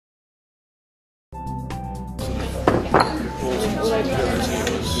The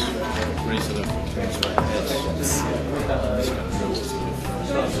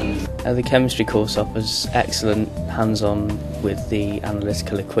chemistry course offers excellent hands-on with the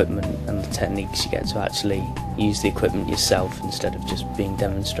analytical equipment and the techniques. You get to actually use the equipment yourself instead of just being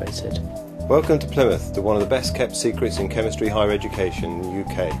demonstrated. Welcome to Plymouth, to one of the best kept secrets in chemistry higher education in the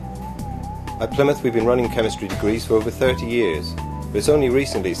UK. At Plymouth we've been running chemistry degrees for over 30 years, but it's only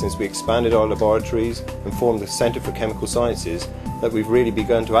recently, since we expanded our laboratories and formed the Centre for Chemical Sciences, that we've really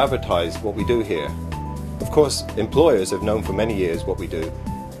begun to advertise what we do here. Of course, employers have known for many years what we do.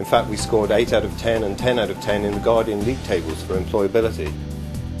 In fact, we scored 8 out of 10 and 10 out of 10 in the Guardian League tables for employability.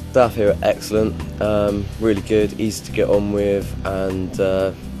 Staff here are excellent, really good, easy to get on with, and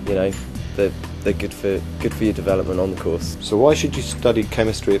you know, they're good for your development on the course. So why should you study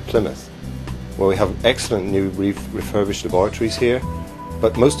chemistry at Plymouth? Well, we have excellent new refurbished laboratories here,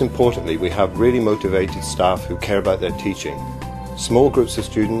 but most importantly we have really motivated staff who care about their teaching. Small groups of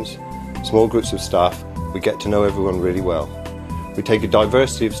students, small groups of staff, we get to know everyone really well. We take a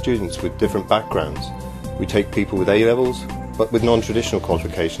diversity of students with different backgrounds. We take people with A-levels, but with non-traditional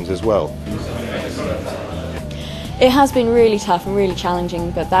qualifications as well. It has been really tough and really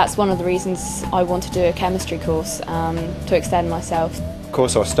challenging, but that's one of the reasons I want to do a chemistry course, to extend myself. Of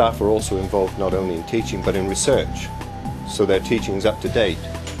course, our staff are also involved not only in teaching but in research, so their teaching is up to date.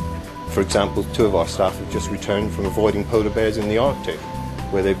 For example, 2 of our staff have just returned from avoiding polar bears in the Arctic,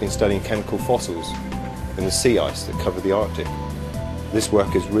 where they've been studying chemical fossils in the sea ice that cover the Arctic. This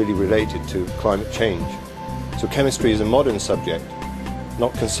work is really related to climate change. So chemistry is a modern subject,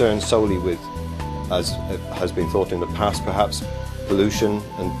 not concerned solely with, as has been thought in the past, perhaps pollution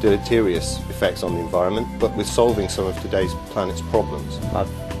and deleterious effects on the environment, but with solving some of today's planet's problems. I've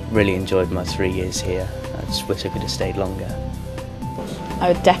really enjoyed my 3 years here. I just wish I could have stayed longer.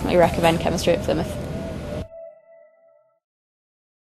 I would definitely recommend chemistry at Plymouth.